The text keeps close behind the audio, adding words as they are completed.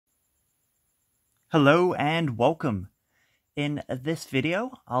Hello and welcome. In this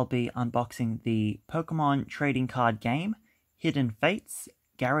video, I'll be unboxing the Pokemon trading card game, Hidden Fates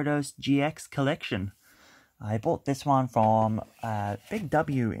Gyarados GX Collection. I bought this one from Big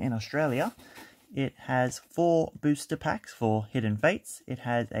W in Australia. It has 4 booster packs for Hidden Fates. It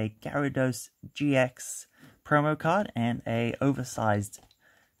has a Gyarados GX promo card and a oversized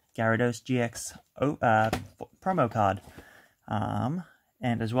Gyarados GX promo card.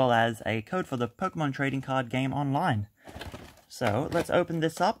 And as well as a code for the Pokemon trading card game online. So let's open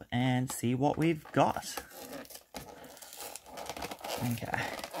this up and see what we've got. Okay.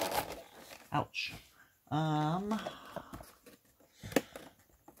 Ouch. Don't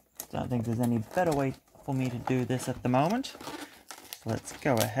think there's any better way for me to do this at the moment. So let's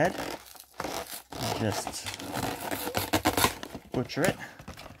go ahead and just butcher it.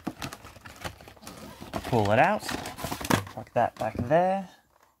 Pull it out. Tuck that back there,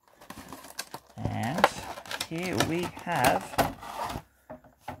 and here we have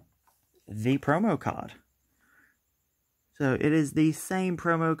the promo card. So it is the same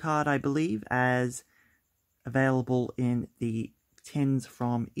promo card, I believe, as available in the tins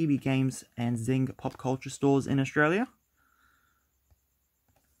from EB Games and Zing Pop Culture stores in Australia.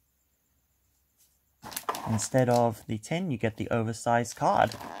 Instead of the tin, you get the oversized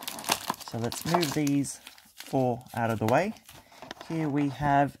card. So let's move these 4 out of the way. Here we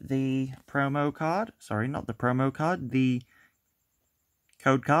have the promo card. Sorry, not the promo card, the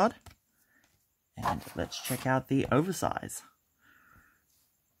code card. And let's check out the oversize.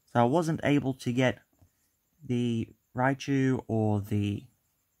 So I wasn't able to get the Raichu or the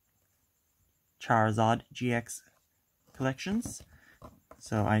Charizard GX collections.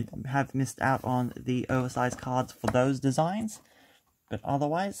 So I have missed out on the oversized cards for those designs. But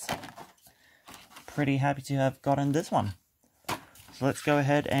otherwise, pretty happy to have gotten this one. So let's go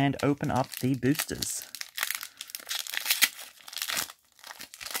ahead and open up the boosters.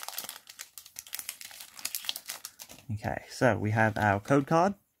 Okay, so we have our code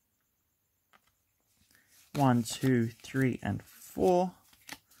card. 1, 2, 3, and 4.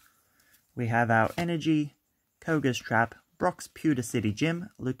 We have our Energy, Koga's Trap, Brock's Pewter City Gym,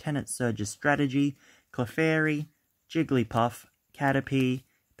 Lieutenant Surge's Strategy, Clefairy, Jigglypuff, Caterpie,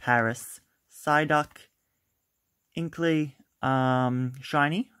 Paris, Psyduck, Inkly,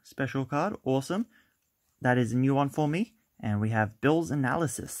 Shiny, special card, awesome. That is a new one for me. And we have Bill's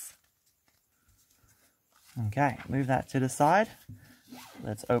Analysis. Okay, move that to the side.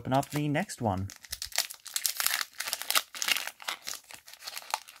 Let's open up the next one.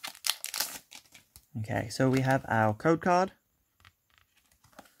 Okay, so we have our code card.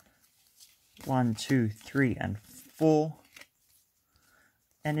 1, 2, 3, and 4.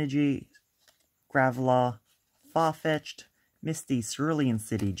 Energy, Graveler, Farfetch'd, Misty Cerulean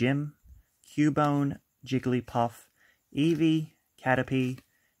City Gym, Cubone, Jigglypuff, Eevee, Caterpie,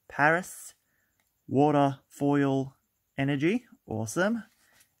 Paris, Water Foil Energy, awesome,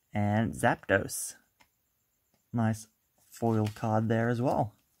 and Zapdos. Nice foil card there as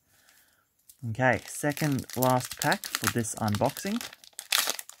well. Okay, second last pack for this unboxing.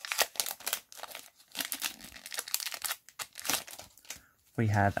 We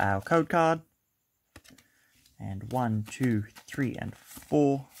have our code card. And 1, 2, 3, and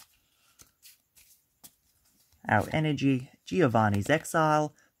 4. Our Energy, Giovanni's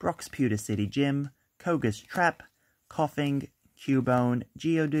Exile, Brock's Pewter City Gym, Koga's Trap, Coughing, Cubone,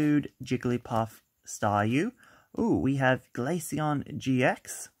 Geodude, Jigglypuff, Staryu. Ooh, we have Glaceon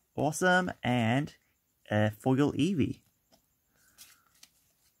GX, awesome, and Foil Eevee.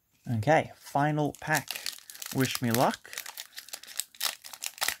 Okay, final pack. Wish me luck.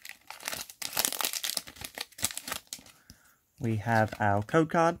 We have our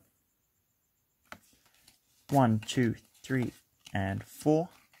code card. 1, 2, 3, and 4.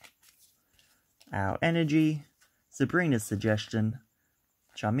 Our Energy, Sabrina's Suggestion,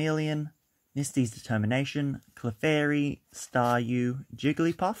 Charmeleon, Misty's Determination, Clefairy, Staryu,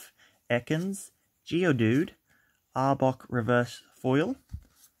 Jigglypuff, Ekans, Geodude, Arbok Reverse Foil,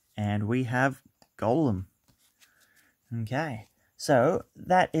 and we have Golem. Okay, so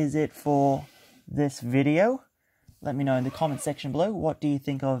that is it for this video. Let me know in the comment section below, what do you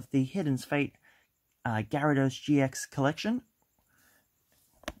think of the Hidden Fates Gyarados GX collection?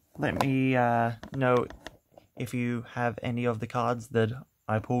 Let me know if you have any of the cards that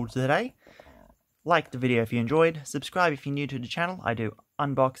I pulled today. Like the video if you enjoyed, subscribe if you're new to the channel. I do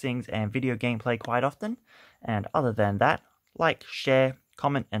unboxings and video gameplay quite often. And other than that, like, share,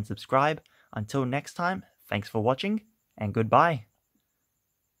 comment, and subscribe. Until next time, thanks for watching, and goodbye.